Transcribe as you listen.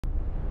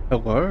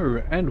Hello,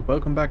 and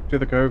welcome back to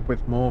the Cove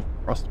with more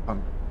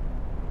Frostpunk.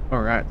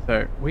 Alright,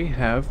 so we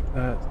have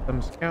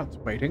some scouts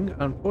waiting.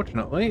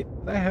 Unfortunately,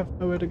 they have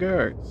nowhere to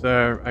go,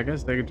 so I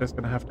guess they're just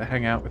going to have to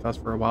hang out with us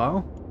for a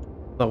while.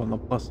 Though on the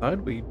plus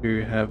side, we do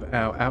have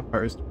our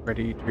outpost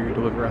ready to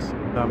deliver us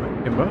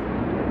some timber,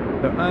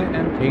 so I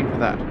am keen for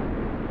that.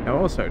 Now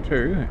also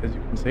too, as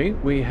you can see,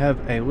 we have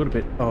a little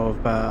bit of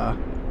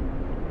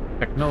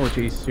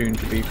technology soon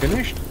to be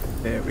finished.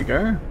 There we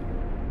go.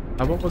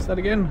 What was that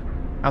again?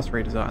 House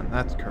redesign,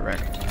 that's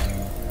correct.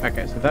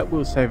 Okay, so that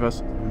will save us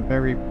some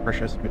very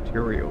precious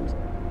materials.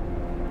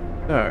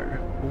 So,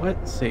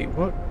 let's see,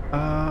 what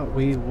are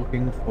we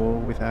looking for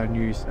with our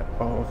new set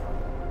of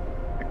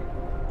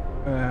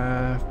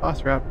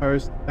faster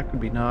outposts? That could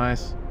be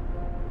nice.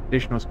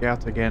 Additional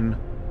scouts again.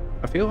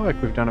 I feel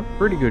like we've done a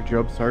pretty good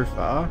job so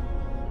far.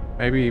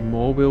 Maybe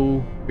more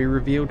will be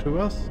revealed to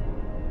us.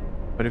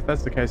 But if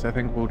that's the case, I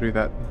think we'll do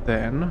that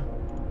then.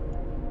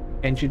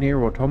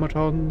 Engineer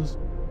automatons.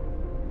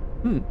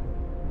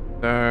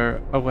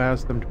 So,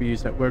 allows them to be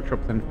used at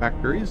workshops and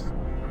factories.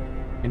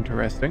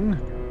 Interesting.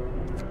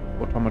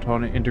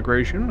 Automaton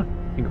integration,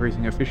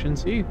 increasing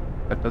efficiency.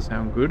 That does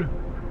sound good.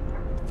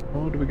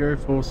 Or do we go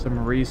for some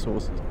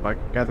resources, like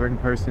gathering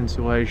post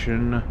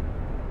insulation,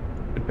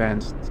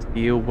 advanced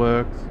steel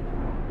works?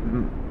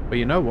 But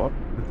you know what?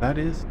 That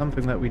is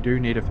something that we do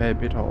need a fair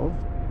bit of.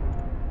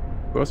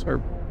 We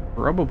also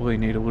probably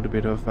need a little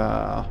bit of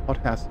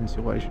hothouse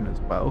insulation as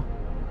well.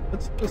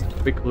 Let's just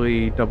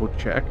quickly double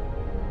check.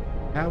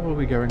 How are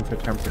we going for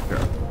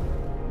temperature?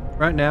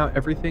 Right now,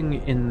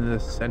 everything in the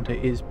center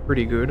is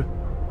pretty good.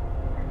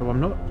 So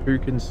I'm not too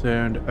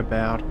concerned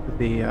about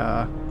the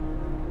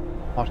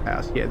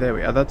hothouse. Yeah, there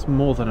we are. That's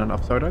more than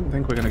enough. So I don't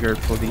think we're going to go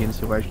for the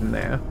insulation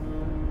there.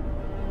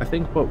 I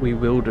think what we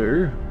will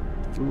do...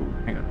 Ooh,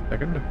 hang on a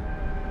second.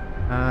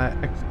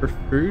 Extra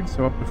food,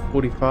 so up to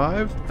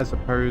 45 as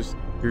opposed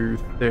to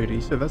 30.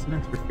 So that's an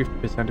extra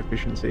 50%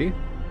 efficiency.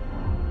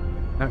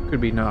 That could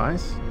be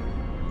nice.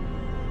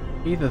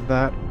 Either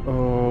that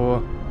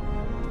or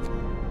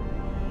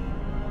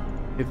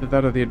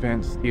the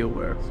advanced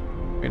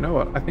steelworks. You know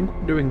what? I think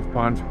we're doing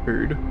fine for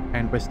food,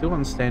 and we're still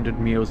on standard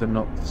meals and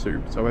not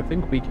soup. So I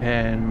think we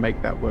can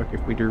make that work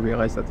if we do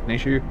realize that's an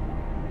issue.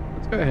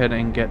 Let's go ahead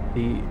and get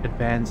the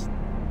advanced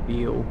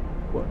steel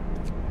wood.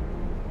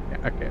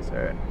 Yeah, okay,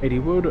 so 80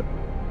 wood,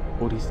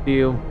 40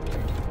 steel.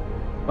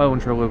 Well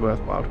and truly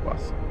worthwhile to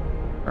us.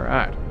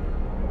 Alright.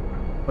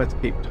 Let's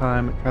keep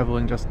time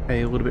traveling just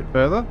a little bit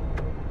further.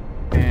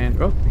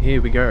 And, oh,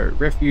 here we go.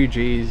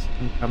 Refugees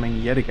incoming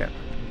yet again.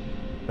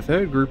 The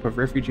third group of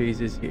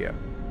refugees is here.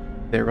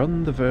 They're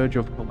on the verge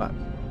of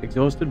collapse,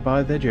 exhausted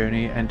by their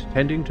journey and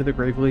tending to the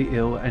gravely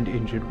ill and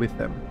injured with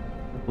them.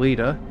 The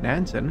leader,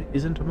 Nansen,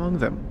 isn't among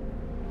them.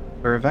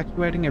 We're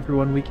evacuating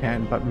everyone we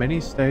can, but many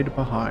stayed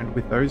behind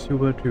with those who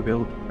were too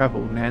ill to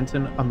travel,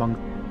 Nansen among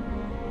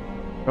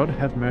them. God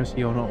have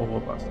mercy on all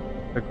of us.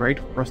 The great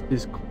frost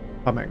is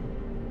coming.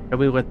 Shall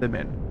we let them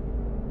in?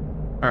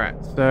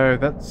 Alright, so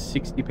that's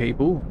 60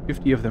 people,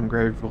 50 of them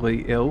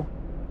gravely ill.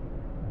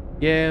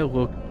 Yeah,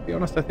 look, to be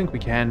honest, I think we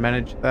can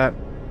manage that.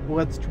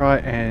 Let's try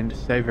and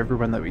save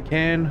everyone that we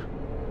can.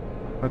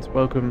 Let's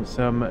welcome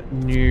some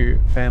new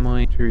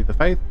family to the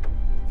faith.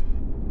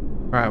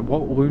 Alright,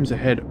 what looms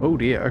ahead? Oh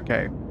dear,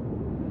 okay.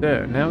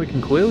 There, now we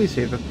can clearly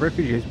see that the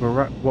refugees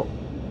were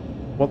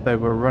what they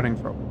were running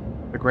from.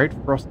 The Great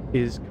Frost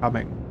is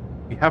coming.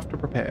 We have to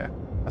prepare.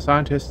 Our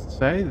scientists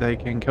say they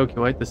can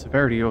calculate the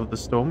severity of the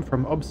storm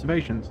from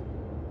observations.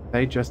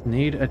 They just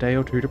need a day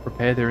or two to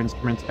prepare their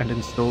instruments and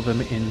install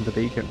them in the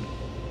beacon.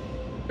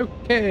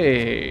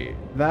 Okay,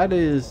 that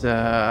is,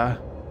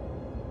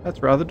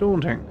 that's rather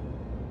daunting.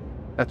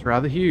 That's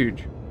rather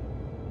huge.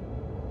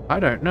 I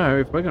don't know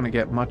if we're going to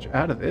get much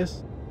out of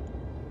this.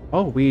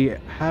 Oh, we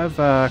have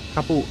a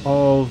couple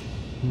of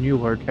new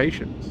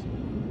locations.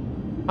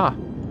 Huh.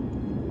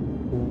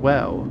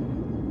 Well,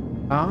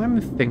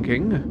 I'm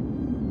thinking...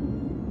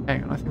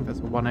 Hang on, I think that's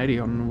a 180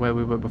 on where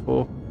we were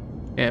before.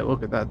 Yeah,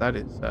 look at that. That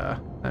is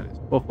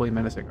awfully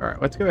menacing.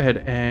 Alright, let's go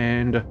ahead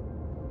and...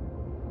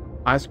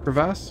 Ice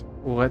crevasse.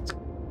 Let's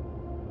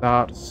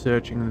start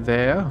searching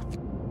there.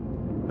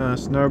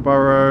 Snow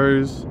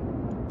burrows.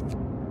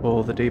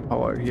 Or the deep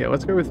hollow. Yeah,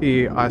 let's go with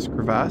the ice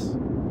crevasse.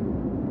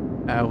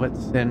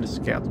 Let's send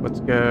scouts.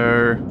 Let's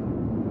go...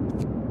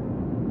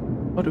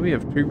 Oh, do we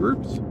have two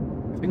groups?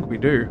 I think we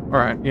do.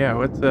 Alright, yeah,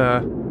 let's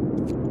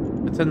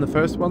send the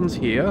first ones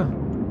here.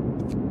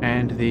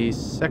 And the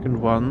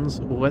second ones,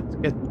 let's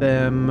get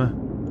them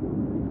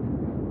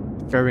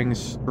going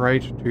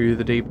straight to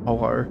the deep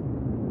hollow.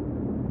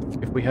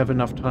 If we have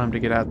enough time to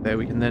get out there,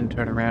 we can then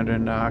turn around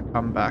and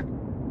come back.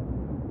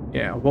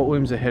 Yeah, what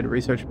looms ahead?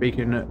 Research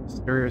beacon,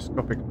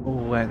 stereoscopic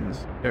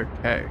lens.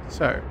 Okay,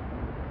 so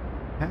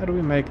how do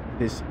we make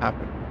this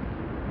happen?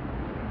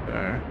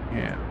 So,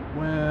 yeah,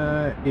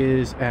 where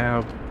is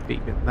our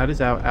beacon? That is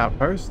our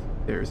outpost.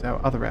 There is our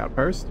other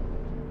outpost.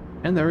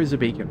 And there is a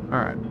beacon.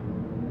 Alright.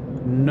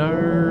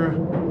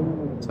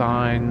 No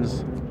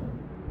signs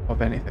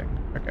of anything.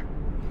 Okay.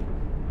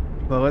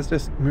 Well, let's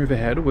just move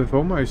ahead. We've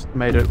almost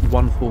made it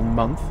 1 full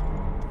month,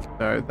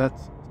 so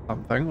that's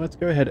something. Let's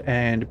go ahead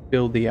and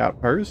build the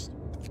outpost.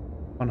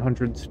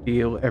 100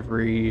 steel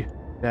every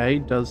day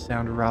does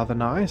sound rather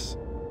nice.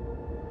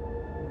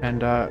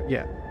 And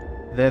yeah,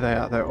 there they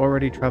are. They're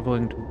already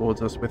traveling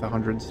towards us with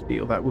 100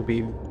 steel. That will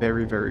be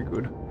very, very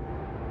good.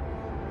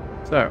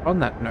 So on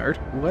that note,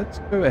 let's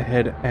go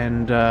ahead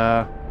and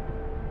yeah,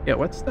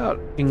 let's start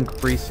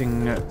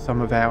increasing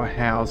some of our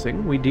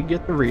housing. We did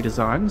get the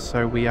redesign,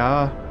 so we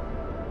are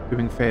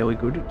doing fairly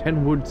good.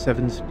 10 wood,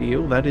 7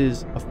 steel. That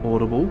is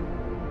affordable.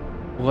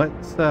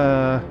 Let's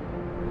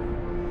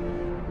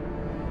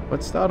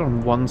start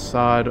on one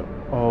side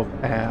of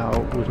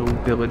our little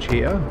village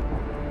here.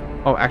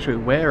 Oh, actually,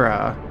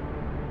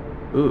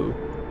 ooh,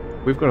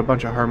 we've got a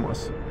bunch of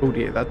homeless. Oh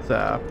dear, that's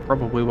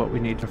probably what we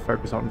need to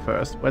focus on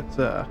first. Let's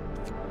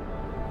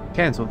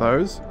cancel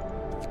those.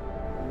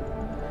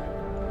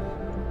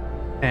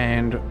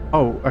 And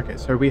oh, okay,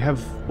 so we have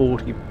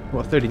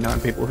 39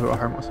 people who are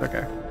homeless.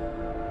 Okay,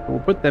 we'll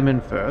put them in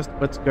first.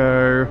 Let's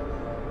go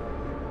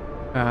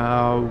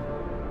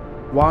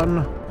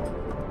 1,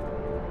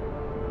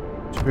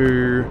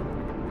 2,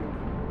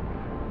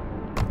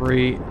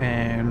 3,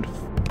 and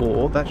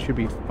 4. That should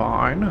be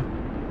fine.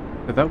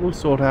 So that will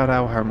sort out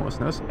our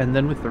homelessness, and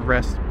then with the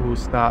rest we'll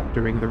start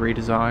doing the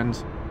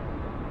redesigns.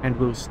 And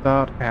we'll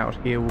start out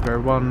here. We'll go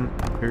 1,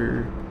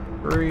 2,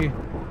 3,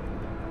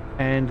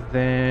 and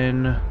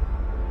then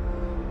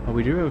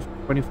we do have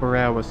 24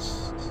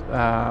 hours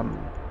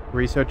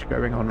research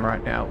going on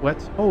right now.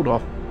 Let's hold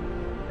off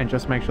and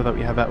just make sure that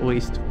we have at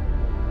least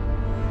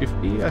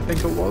 50, I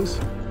think it was.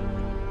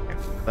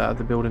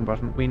 The building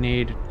button. We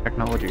need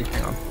technology.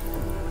 Hang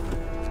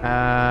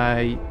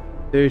on.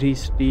 30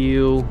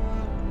 steel.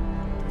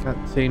 That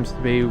seems to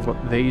be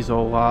what these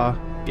all are.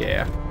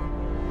 Yeah.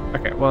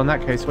 Okay, well in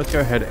that case, let's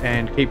go ahead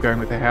and keep going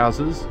with the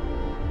houses.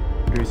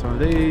 Do some of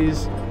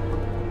these.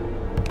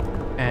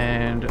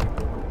 And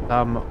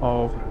some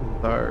of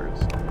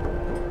those.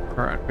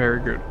 Alright, very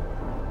good.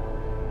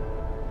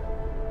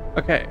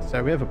 Okay,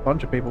 so we have a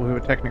bunch of people who are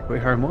technically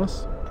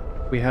homeless.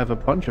 We have a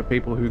bunch of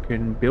people who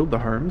can build the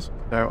homes,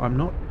 so I'm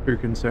not too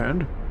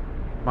concerned.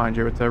 Mind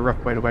you, it's a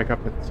rough way to wake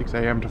up at 6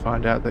 AM to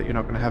find out that you're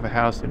not going to have a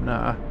house in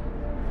a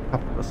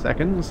couple of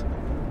seconds.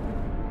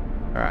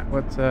 Alright,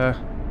 let's so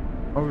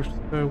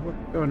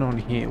what's going on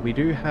here? We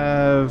do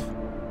have...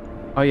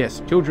 Oh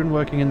yes, children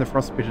working in the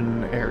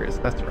frostbitten areas.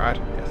 That's right,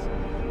 yes.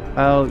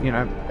 Well, you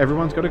know,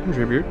 everyone's got to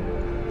contribute.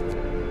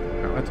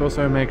 Now, let's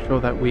also make sure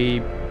that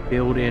we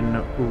build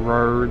in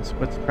roads.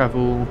 Let's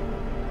travel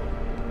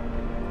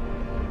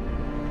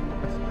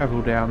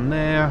down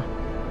there.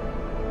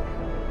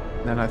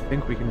 And then I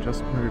think we can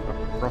just move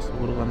across a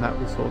little and that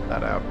will sort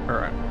that out.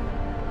 Alright.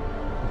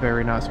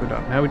 Very nice, we're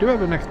done. Now we do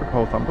have an extra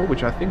coal thumper,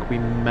 which I think we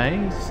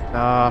may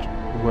start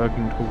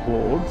working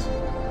towards.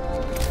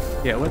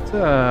 Yeah, let's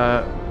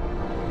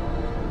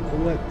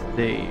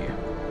see.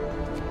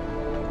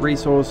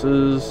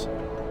 Resources.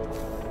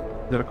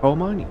 Is it a coal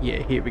mine?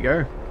 Yeah, here we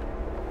go.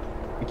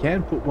 We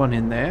can put one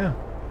in there.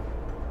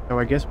 So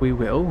I guess we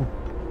will.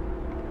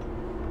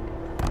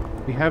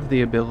 We have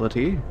the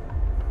ability.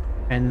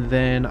 And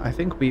then I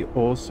think we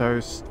also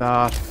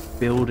start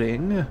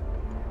building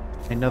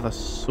another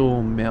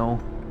sawmill.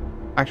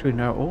 Actually,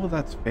 no, all of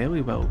that's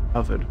fairly well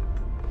covered.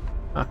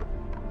 Huh.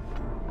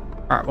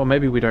 Alright, well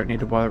maybe we don't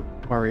need to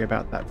worry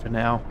about that for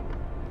now.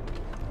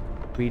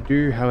 We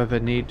do, however,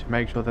 need to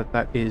make sure that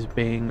that is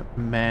being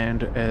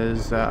manned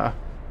as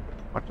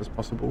much as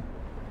possible.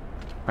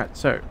 Right,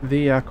 so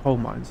the coal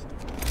mines,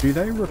 do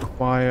they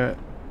require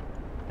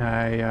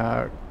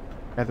a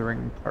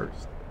feathering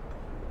post?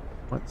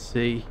 Let's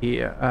see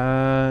here.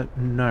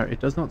 No, it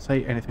does not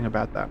say anything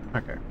about that.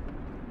 Okay.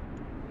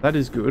 That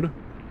is good.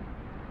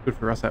 Good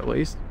for us at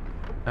least.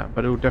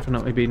 But it will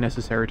definitely be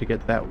necessary to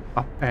get that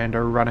up and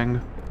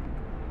running.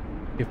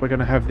 If we're going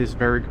to have this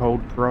very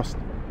cold frost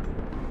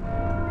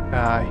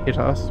hit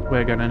us,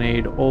 we're going to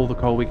need all the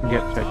coal we can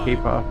get to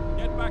keep up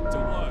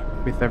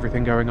with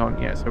everything going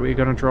on. Yeah, so we're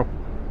going to drop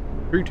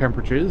 2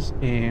 temperatures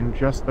in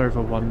just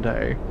over 1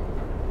 day.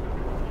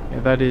 Yeah,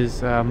 that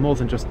is more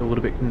than just a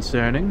little bit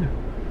concerning.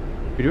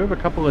 We do have a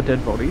couple of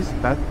dead bodies.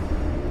 That's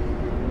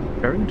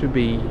going to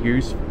be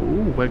useful.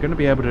 We're going to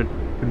be able to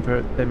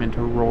convert them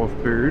into raw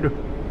food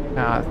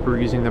through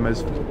using them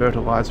as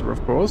fertilizer,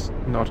 of course.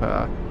 Not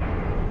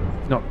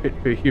fit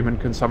for human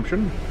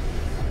consumption.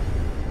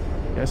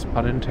 Yes,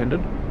 pun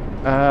intended.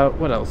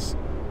 What else?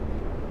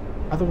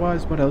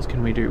 Otherwise, what else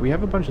can we do? We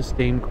have a bunch of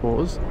steam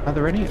cores. Are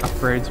there any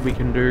upgrades we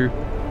can do?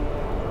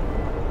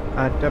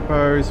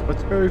 Depots.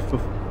 Let's go for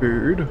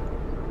food.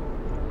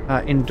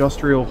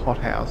 Industrial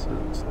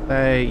hothouses.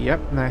 They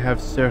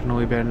have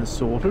certainly been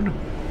sorted.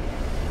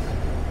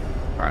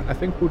 Alright, I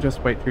think we'll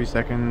just wait 2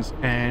 seconds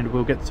and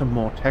we'll get some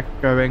more tech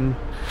going.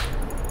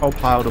 Coal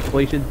pile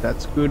depleted,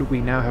 that's good.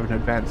 We now have an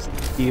advanced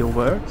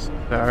steelworks.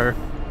 So,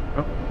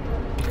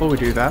 before we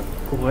do that,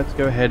 let's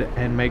go ahead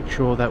and make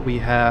sure that we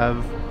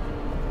have...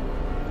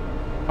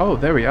 Oh,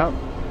 there we are.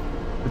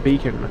 The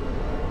beacon.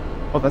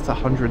 Oh, that's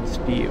 100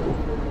 steel.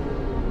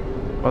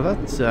 Well,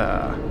 that's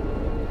a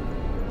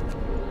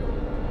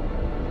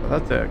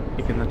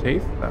kick in the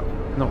teeth. That's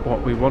not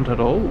what we want at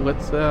all.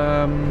 Let's,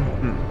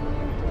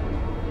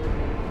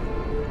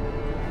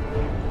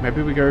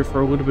 maybe we go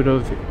for a little bit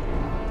of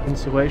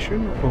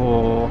insulation,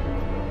 or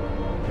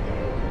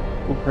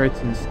we'll create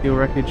some steel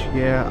wreckage.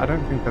 Yeah, I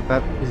don't think that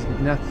that is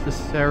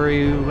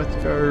necessary. Let's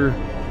go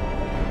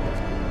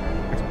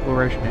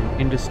exploration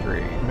and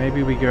industry.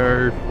 Maybe we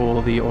go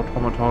for the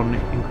automaton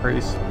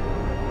increase.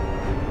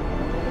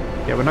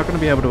 Yeah, we're not going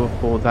to be able to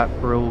afford that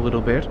for a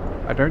little bit.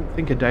 I don't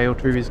think a day or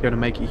two is going to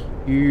make a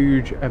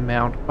huge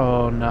amount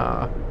on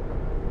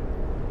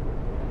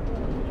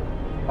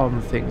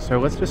things. So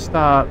let's just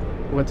start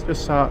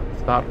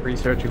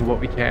researching what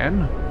we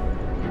can,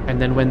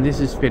 and then when this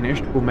is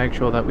finished, we'll make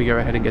sure that we go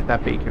ahead and get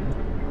that beacon.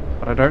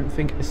 But I don't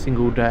think a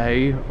single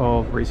day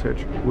of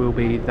research will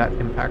be that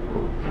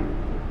impactful.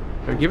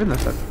 So given that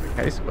that's the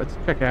case, let's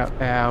check out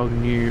our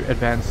new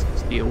advanced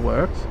steel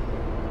works.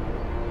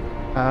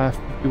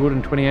 50 wood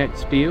and 28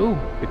 steel.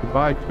 We could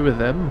buy 2 of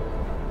them.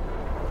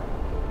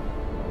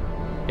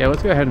 Yeah,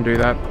 let's go ahead and do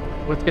that.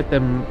 Let's get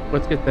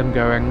them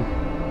going.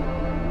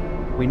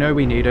 We know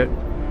we need it.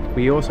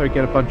 We also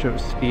get a bunch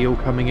of steel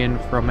coming in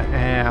from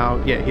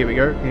our, yeah, here we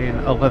go, in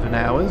 11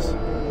 hours.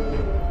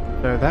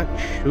 So that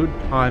should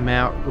time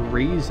out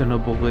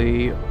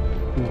reasonably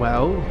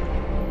well.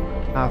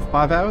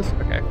 5 hours?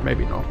 Okay,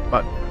 maybe not,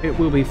 but it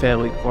will be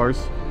fairly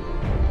close.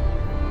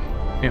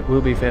 It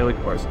will be fairly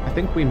close. I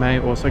think we may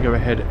also go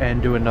ahead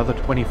and do another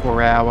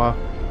 24-hour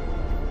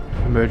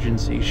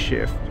emergency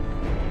shift.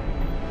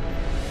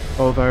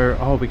 Although,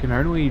 oh, we can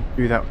only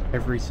do that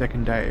every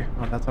second day.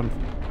 Oh, that's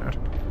unfortunate.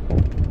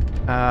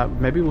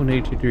 Maybe we'll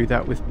need to do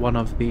that with one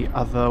of the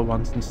other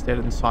ones instead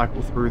and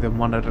cycle through them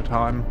one at a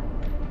time.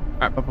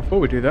 Alright, but before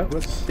we do that,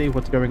 let's see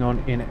what's going on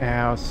in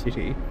our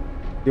city.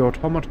 The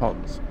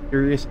automatons.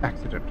 Serious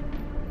accident.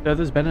 So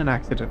there's been an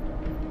accident.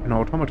 An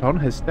automaton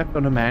has stepped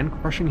on a man,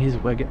 crushing his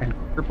leg and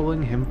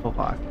crippling him for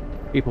life.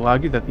 People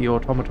argue that the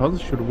automatons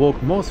should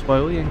walk more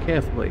slowly and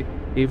carefully,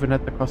 even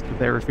at the cost of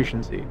their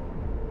efficiency.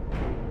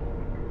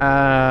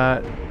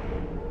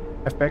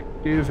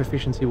 Effective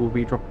efficiency will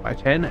be dropped by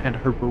 10 and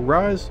hope will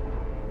rise.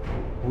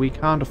 We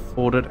can't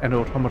afford it, and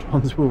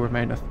automatons will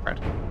remain a threat.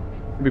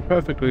 To be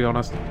perfectly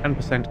honest,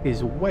 10%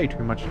 is way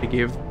too much to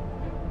give.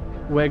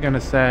 We're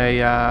gonna say,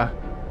 yeah,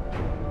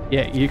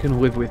 you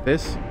can live with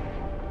this.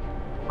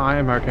 I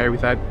am okay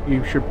with that.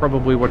 You should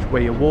probably watch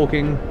where you're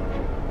walking.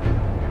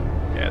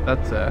 Yeah,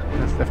 that's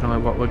definitely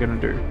what we're gonna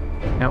do.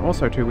 Now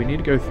also too, we need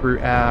to go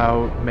through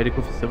our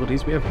medical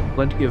facilities. We have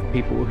plenty of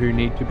people who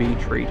need to be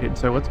treated,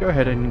 so let's go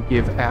ahead and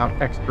give out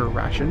extra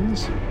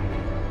rations.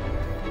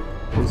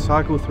 We'll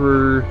cycle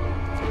through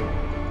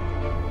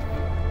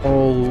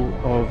all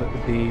of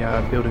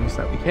the buildings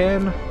that we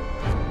can.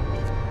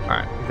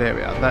 Alright, there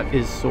we are. That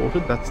is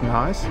sorted. That's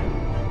nice.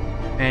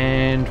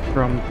 And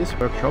from this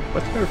workshop,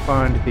 let's go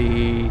find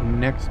the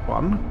next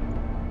one.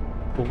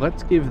 Well,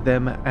 let's give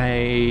them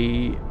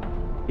a...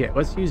 yeah,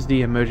 let's use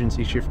the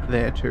emergency shift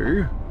there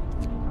too.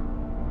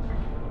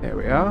 There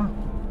we are.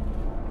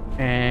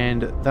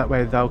 And that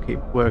way they'll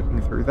keep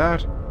working through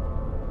that.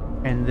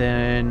 And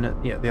then,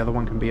 yeah, the other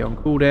one can be on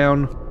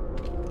cooldown.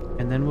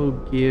 And then we'll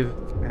give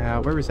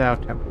our... where is our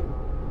temple?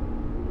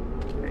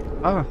 There you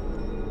are.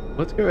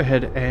 Let's go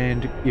ahead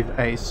and give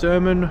a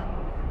sermon.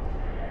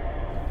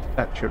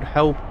 That should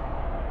help.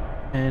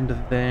 And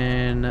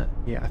then,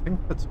 yeah, I think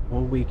that's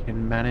all we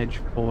can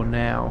manage for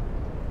now.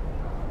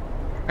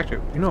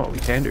 Actually, you know what we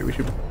can do? We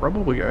should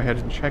probably go ahead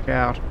and check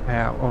out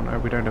our... oh no,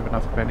 we don't have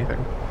enough of anything.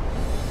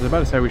 I was about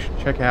to say we should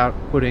check out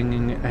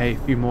putting a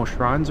few more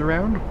shrines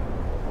around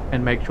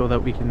and make sure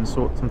that we can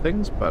sort some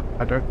things, but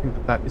I don't think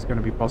that that is going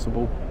to be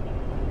possible.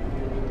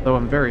 Though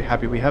I'm very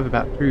happy we have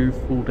about 2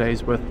 full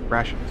days worth of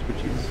rations,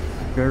 which is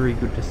very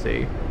good to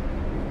see.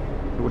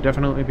 We'll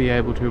definitely be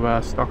able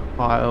to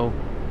stockpile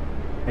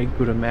a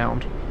good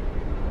amount.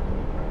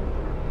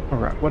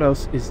 Alright, what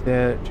else is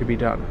there to be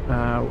done?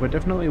 We're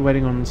definitely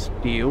waiting on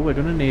steel. We're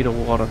going to need a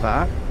lot of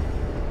that.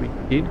 We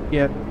did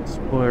get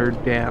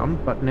slowed down,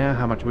 but now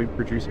how much are we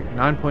producing?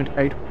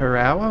 9.8 per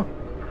hour?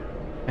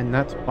 And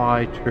that's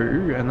by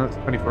 2, and that's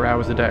 24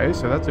 hours a day,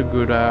 so that's a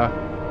good,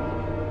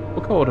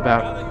 we'll call it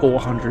about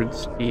 400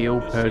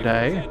 steel per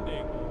day.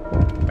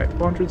 Wait,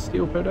 400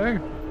 steel per day?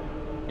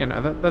 You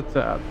know,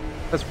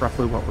 that's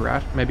roughly what we're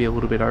at, maybe a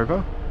little bit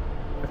over.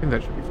 I think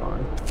that should be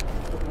fine.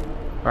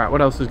 Alright,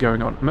 what else is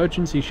going on?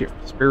 Emergency shift.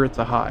 Spirits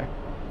are high.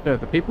 So,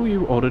 the people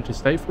you ordered to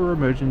stay for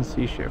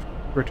emergency shift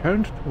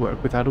returned to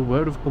work without a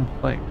word of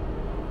complaint.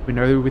 We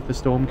know that with the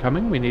storm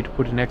coming, we need to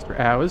put in extra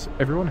hours.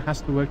 Everyone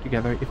has to work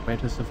together if we're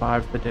to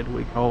survive the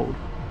deadly cold.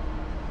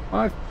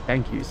 Why,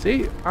 thank you.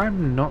 See,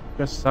 I'm not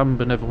just some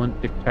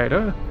benevolent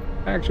dictator.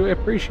 I actually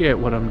appreciate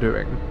what I'm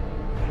doing.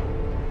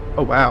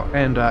 Oh wow,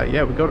 and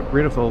yeah, we got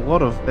rid of a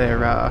lot of their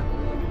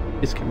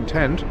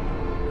discontent.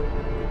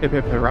 Hip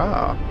hip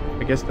hurrah.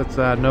 I guess that's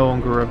no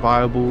longer a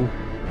viable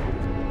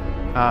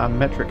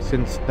metric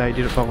since they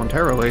did it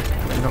voluntarily.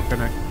 They're not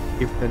going to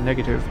give the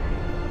negative.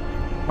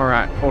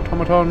 Alright,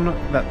 automaton,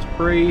 that's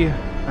free.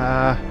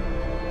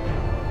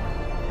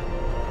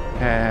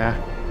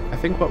 I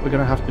think what we're going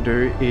to have to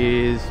do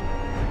is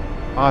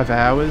 5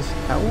 hours.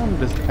 How long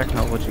does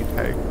technology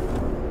take?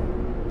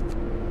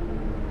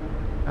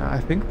 I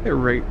think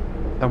they're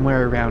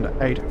somewhere around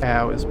 8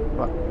 hours,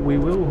 but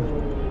we're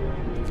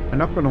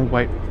not going to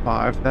wait for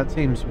 5. That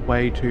seems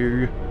way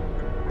too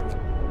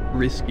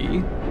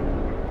risky.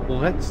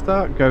 Let's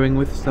start going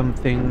with some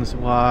things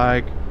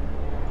like,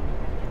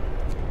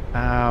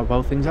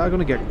 well, things are going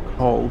to get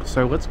cold,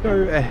 so let's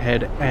go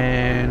ahead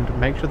and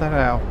make sure that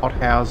our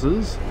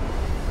hothouses,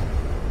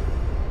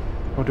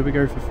 or do we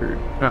go for food?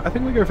 No, I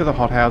think we go for the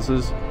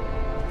hothouses.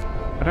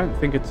 I don't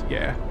think it's,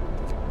 yeah,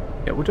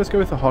 we'll just go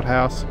with the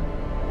hothouse.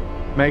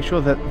 Make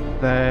sure that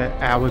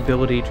our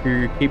ability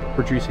to keep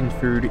producing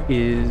food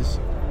is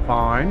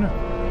fine.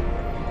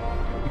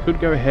 We could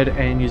go ahead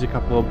and use a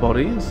couple of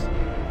bodies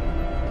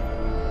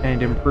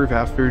and improve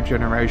our food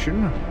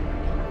generation.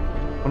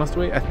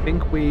 Honestly, I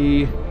think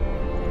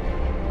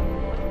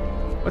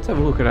let's have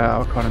a look at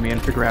our economy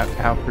and figure out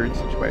our food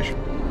situation.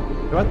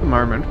 So at the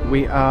moment,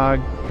 we are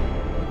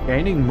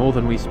gaining more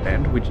than we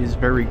spend, which is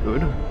very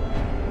good.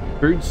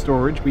 Food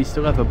storage, we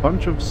still have a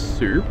bunch of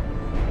soup.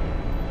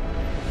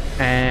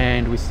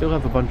 And we still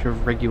have a bunch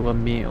of regular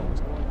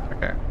meals.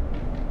 Okay.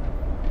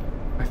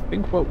 I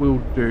think what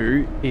we'll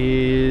do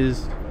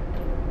is,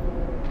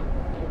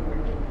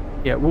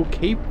 yeah, we'll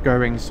keep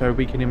going so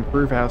we can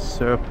improve our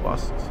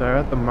surplus. So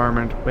at the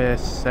moment, we're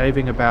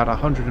saving about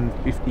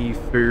 150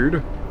 food,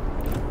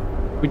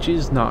 which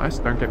is nice,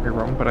 don't get me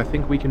wrong, but I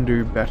think we can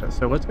do better.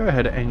 So let's go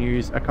ahead and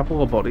use a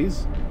couple of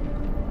bodies.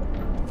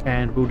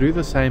 And we'll do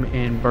the same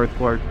in both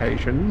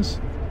locations.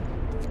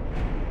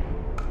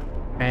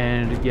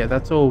 And yeah,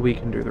 that's all we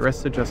can do. The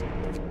rest are just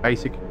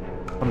basic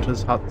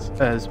hunters' huts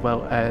as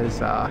well as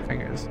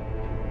hangars.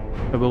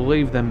 So we'll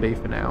leave them be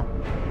for now.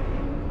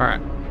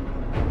 Alright.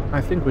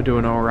 I think we're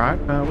doing alright.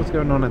 What's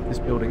going on at this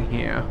building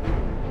here?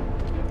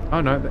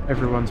 Oh no,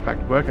 everyone's back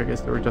to work. I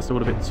guess they were just a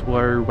little bit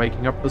slow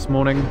waking up this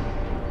morning.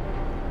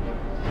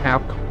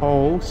 Our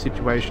coal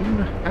situation,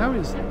 how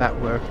is that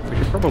working? We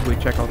should probably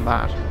check on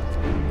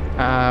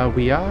that.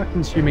 We are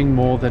consuming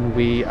more than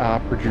we are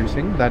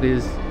producing. That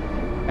is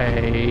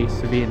a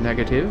severe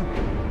negative.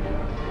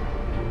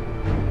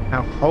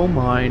 Our coal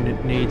mine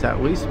needs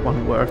at least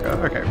 1 worker.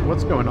 Okay,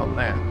 what's going on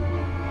there?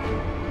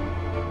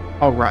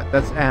 Oh, right,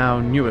 that's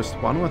our newest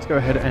one. Let's go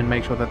ahead and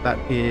make sure that that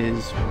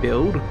is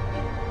filled.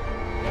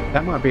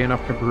 That might be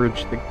enough to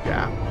bridge the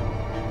gap.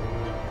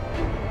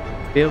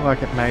 I feel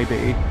like it may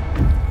be.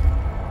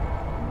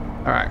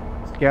 Alright,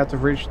 scouts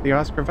have reached the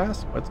ice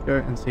crevasse. Let's go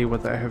and see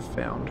what they have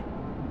found.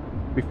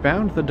 We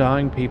found the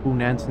dying people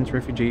Nansen's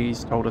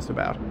refugees told us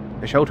about.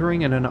 They're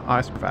sheltering in an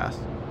ice crevasse.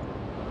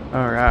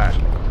 Alright.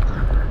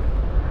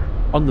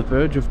 On the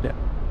verge of death.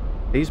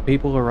 These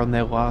people are on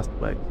their last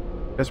legs.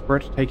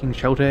 Desperate, taking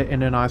shelter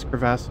in an ice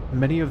crevasse,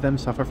 many of them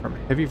suffer from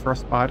heavy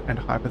frostbite and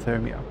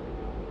hypothermia.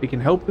 We can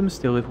help them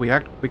still if we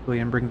act quickly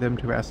and bring them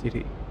to our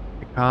city.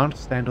 They can't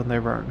stand on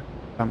their own.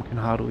 Some can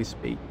hardly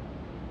speak.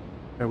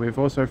 So we've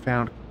also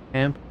found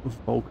Camp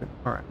Vulcan.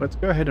 Alright, let's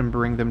go ahead and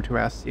bring them to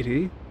our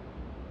city.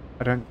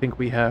 I don't think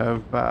we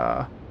have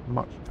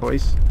much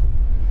choice.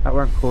 That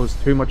won't cause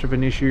too much of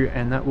an issue,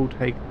 and that will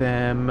take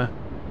them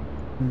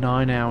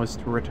 9 hours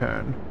to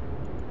return.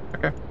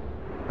 Okay,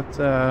 that's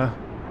not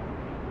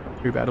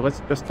too bad.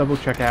 Let's just double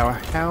check our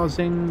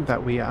housing,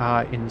 that we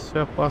are in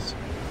surplus.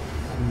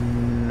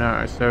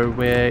 No, so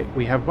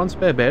we have 1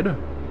 spare bed,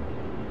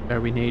 so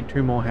we need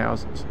 2 more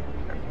houses.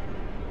 Okay.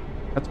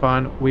 That's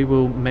fine, we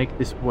will make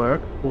this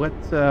work.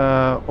 Let's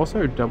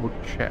also double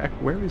check,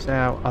 where is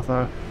our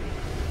other...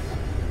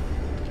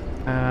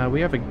 we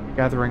have a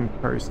gathering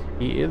post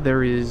here.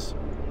 There is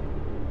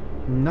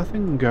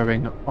nothing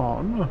going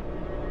on.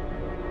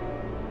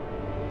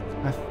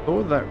 I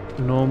thought that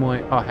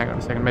normally... Oh, hang on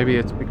a second. Maybe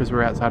it's because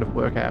we're outside of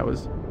work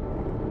hours.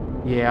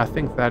 Yeah, I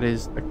think that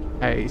is the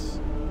case.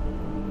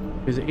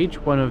 Because each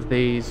one of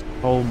these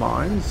coal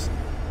mines...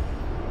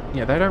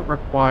 Yeah, they don't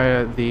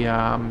require the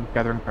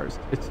gathering post.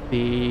 It's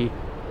the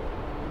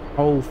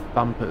coal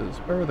thumpers.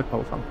 Where are the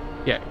coal thumpers?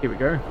 Yeah, here we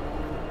go.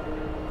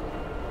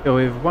 So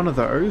with one of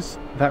those,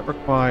 that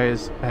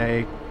requires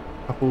a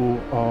couple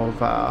of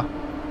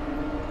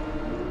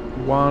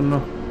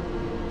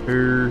 1,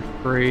 2,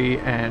 3,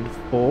 and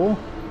 4.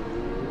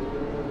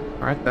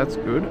 Alright, that's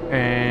good.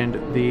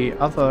 And the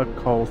other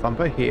coal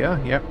thumper here,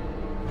 yep.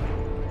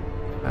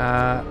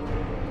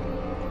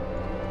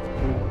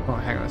 Oh,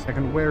 hang on a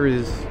second. Where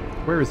is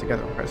the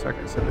gathering post?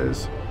 Okay, so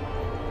there's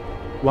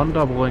 1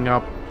 doubling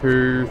up,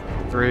 2,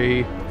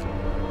 3.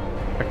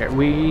 Okay,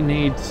 we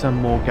need some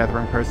more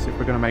gathering posts if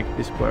we're going to make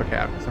this work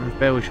out, because I'm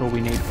fairly sure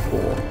we need 4.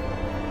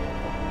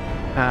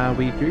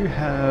 We do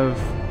have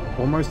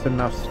almost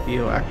enough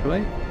steel,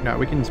 actually. No,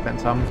 we can spend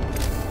some.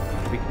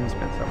 We can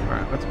spend some.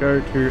 Alright, let's go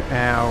to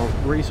our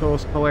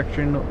resource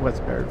collection.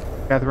 Let's go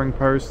gathering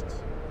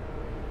posts.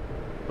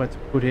 Let's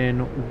put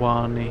in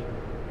 1.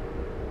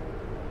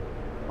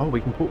 Oh,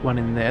 we can put 1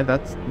 in there.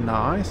 That's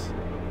nice.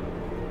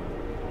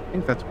 I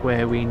think that's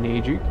where we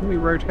need you. Can we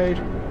rotate?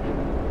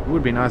 It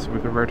would be nice if we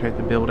could rotate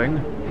the building.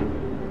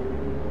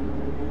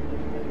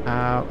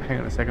 Hang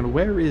on a second.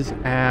 Where is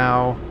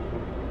our...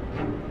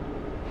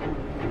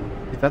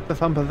 Is that the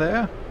thumper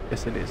there?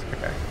 Yes, it is.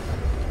 Okay.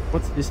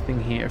 What's this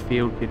thing here?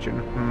 Field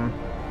pigeon.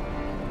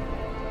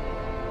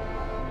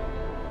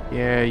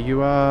 Yeah,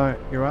 you are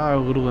a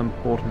little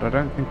important. I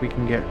don't think we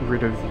can get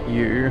rid of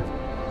you.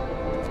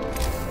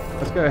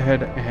 Let's go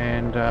ahead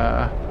and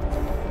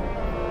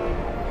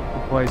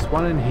we'll place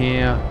one in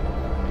here.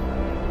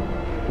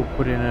 We'll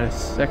put in a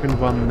second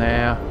one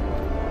there.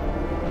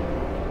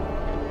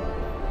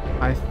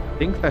 I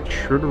think that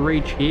should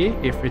reach here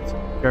if it's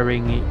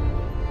going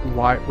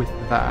white with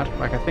that.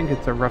 Like, I think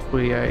it's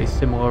roughly a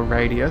similar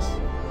radius.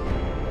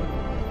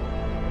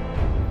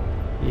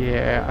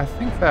 Yeah, I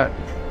think that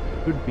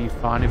should be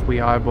fine if we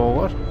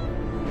eyeball it.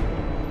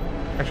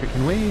 Actually,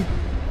 can we...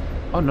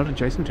 Oh, not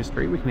adjacent to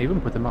street. We can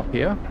even put them up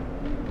here.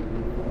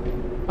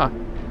 Huh.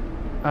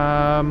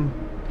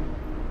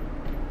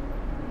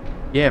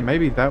 Yeah,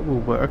 maybe that will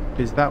work,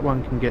 because that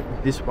one can get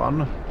this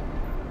one.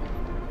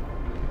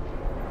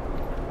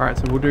 Alright,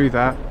 so we'll do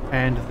that,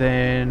 and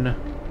then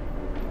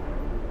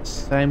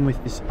same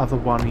with this other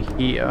one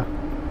here.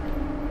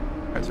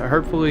 Alright, so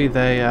hopefully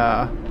they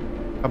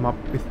come up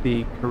with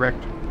the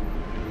correct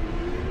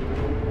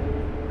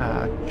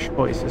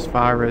choice as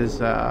far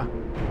as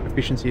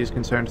efficiency is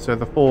concerned. So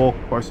the 4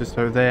 closest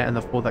to there and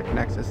the 4 that can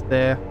access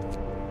there.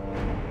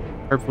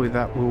 Hopefully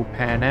that will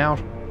pan out.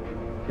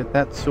 Get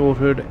that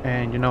sorted,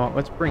 and you know what,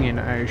 let's bring in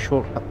a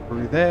shortcut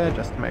through there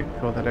just to make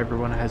sure that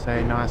everyone has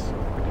a nice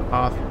quick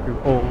path through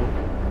all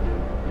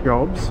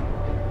jobs.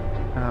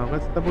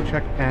 Let's double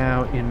check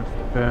our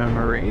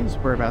infirmaries.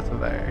 Whereabouts are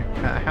they?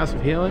 House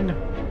of Healing.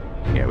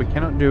 Yeah, we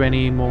cannot do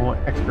any more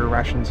extra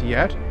rations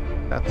yet.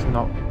 That's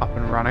not up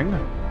and running.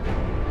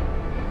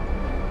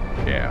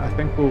 Yeah, I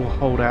think we'll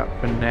hold out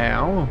for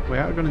now. We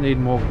are going to need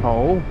more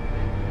coal.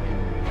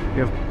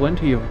 We have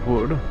plenty of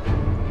wood.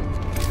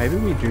 Maybe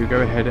we do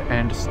go ahead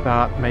and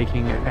start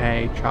making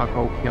a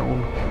charcoal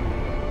kiln.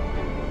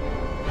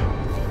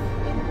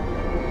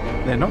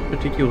 They're not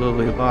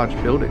particularly large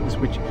buildings,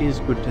 which is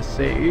good to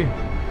see.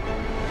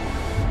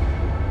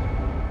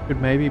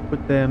 Could maybe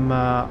put them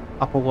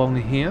up along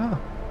here,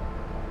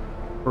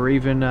 or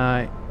even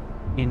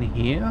in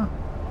here.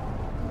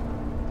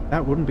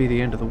 That wouldn't be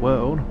the end of the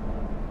world.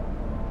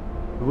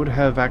 We would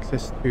have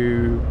access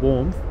to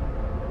warmth.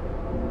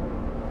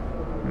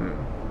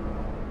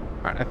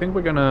 Alright, I think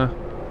we're gonna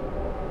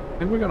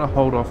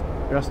hold off.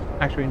 Just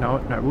actually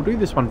no, we'll do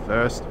this one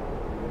first,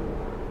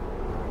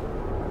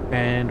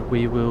 and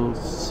we will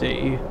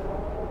see.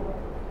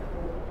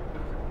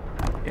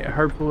 Yeah,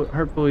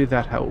 hopefully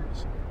that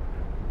helps.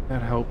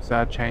 That helps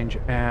change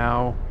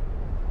our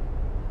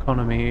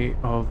economy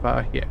of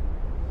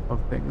of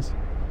things.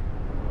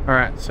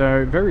 Alright,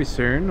 so very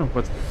soon,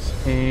 what's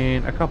this?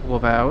 In a couple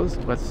of hours,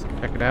 let's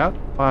check it out.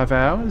 5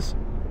 hours.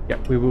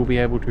 Yep, we will be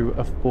able to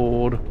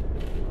afford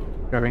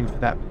going for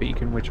that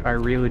beacon, which I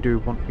really do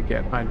want to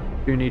get. I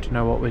do need to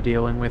know what we're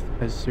dealing with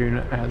as soon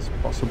as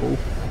possible.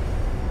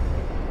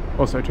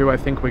 Also too, I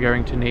think we're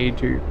going to need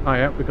to... Oh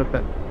yeah, we got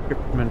that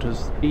shipment of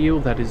steel.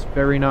 That is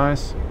very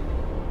nice.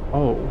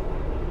 Oh,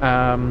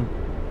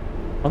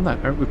 on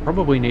that note, we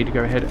probably need to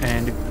go ahead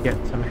and get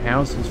some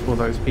houses for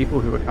those people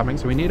who are coming.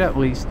 So we need at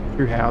least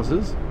 2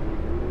 houses.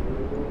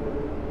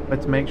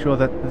 Let's make sure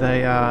that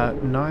they are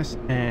nice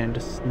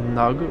and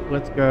snug.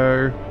 Let's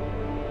go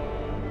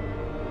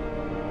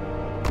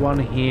 1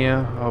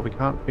 here. Oh, we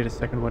can't fit a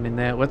second one in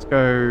there. Let's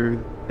go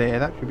there.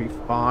 That should be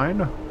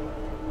fine.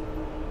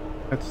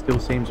 That still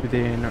seems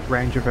within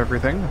range of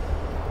everything.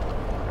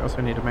 We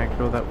also need to make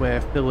sure that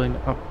we're filling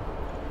up...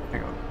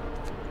 Hang on.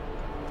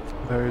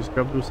 Those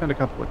jobs. We'll send a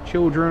couple of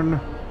children.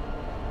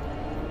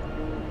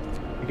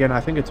 Again, I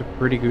think it's a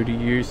pretty good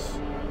use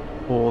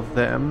for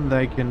them.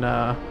 They can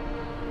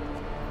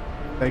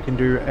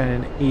do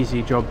an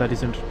easy job that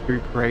isn't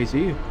too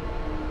crazy.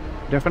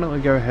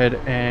 Definitely go ahead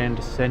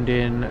and send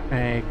in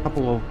a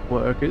couple of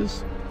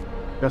workers,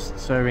 just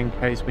so in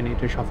case we need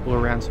to shuffle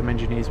around some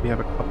engineers, we have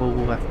a couple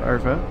left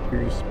over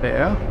to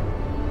spare.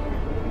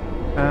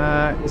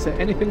 Is there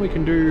anything we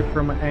can do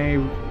from a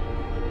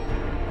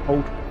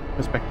hold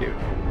perspective?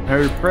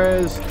 No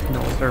prayers,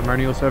 no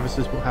ceremonial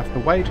services will have to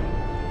wait.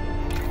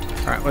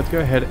 Alright, let's go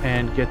ahead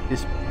and get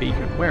this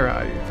beacon. Where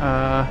are you?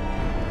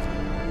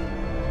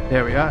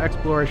 There we are,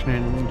 exploration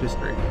and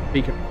industry.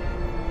 Beacon.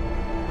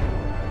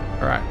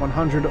 Alright,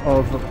 100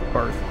 of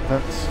both.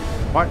 That's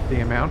quite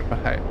the amount, but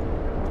hey,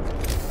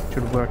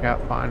 should work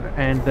out fine.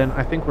 And then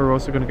I think we're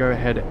also going to go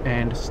ahead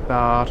and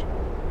start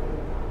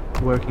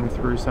working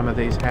through some of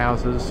these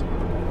houses.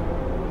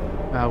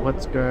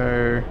 Let's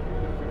go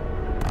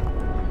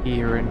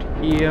here and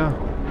here.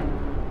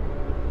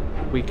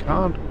 We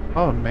can't...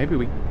 Oh, maybe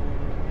we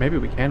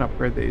can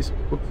upgrade these.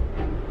 Whoops.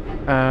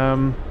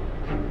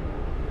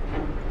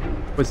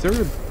 Was there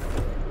a...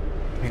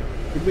 Hang on.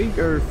 Did we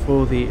go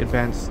for the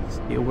advanced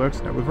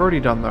steelworks? No, we've already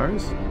done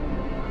those.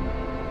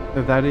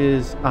 So that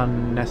is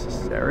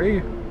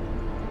unnecessary.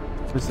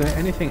 Was there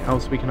anything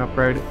else we can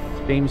upgrade?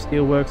 Steam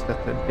steelworks,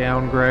 that's a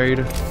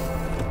downgrade.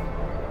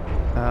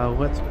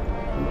 Let's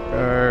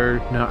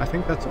No, I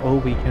think that's all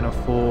we can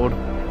afford.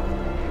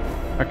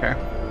 Okay.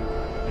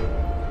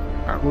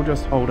 Alright, we'll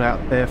just hold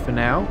out there for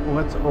now.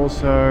 Let's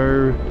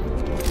also...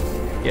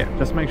 yeah,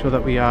 just make sure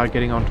that we are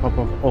getting on top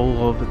of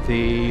all of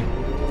the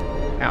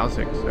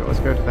housing. So let's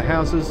go to the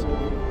houses.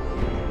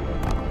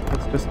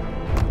 Let's just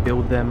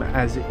build them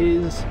as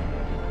is.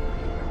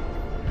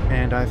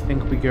 And I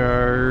think we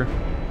go...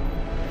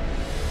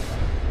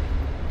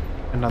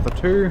 another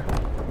 2.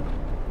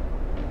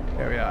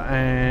 There we are.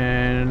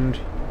 And...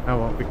 oh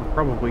well, we can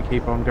probably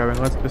keep on going.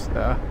 Let's just...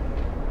 oh,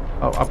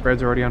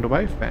 upgrade's already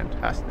underway?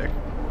 Fantastic.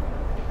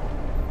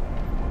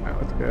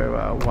 Alright, let's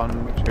go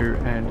 1, 2,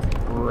 and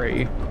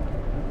 3.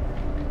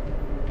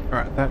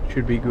 Alright, that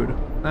should be good.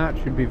 That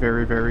should be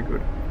very, very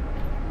good.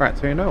 Alright,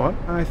 so you know what?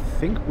 I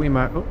think we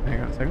might... oh,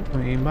 hang on a second.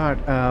 We might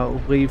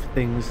leave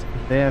things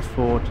there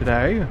for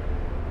today.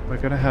 We're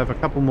going to have a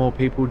couple more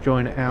people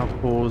join our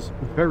cause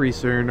very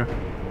soon.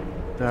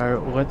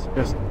 So let's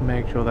just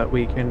make sure that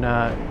we can,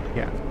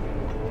 yeah,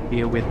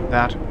 deal with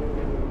that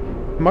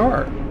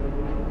tomorrow.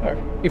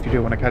 So, if you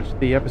do want to catch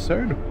the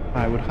episode,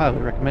 I would highly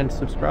recommend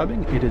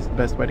subscribing. It is the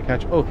best way to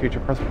catch all future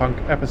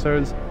Frostpunk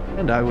episodes,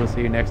 and I will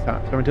see you next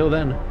time. So until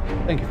then,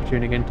 thank you for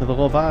tuning in to the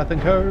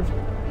Leviathan Cove.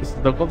 This is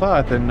the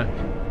Leviathan,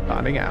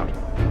 signing out.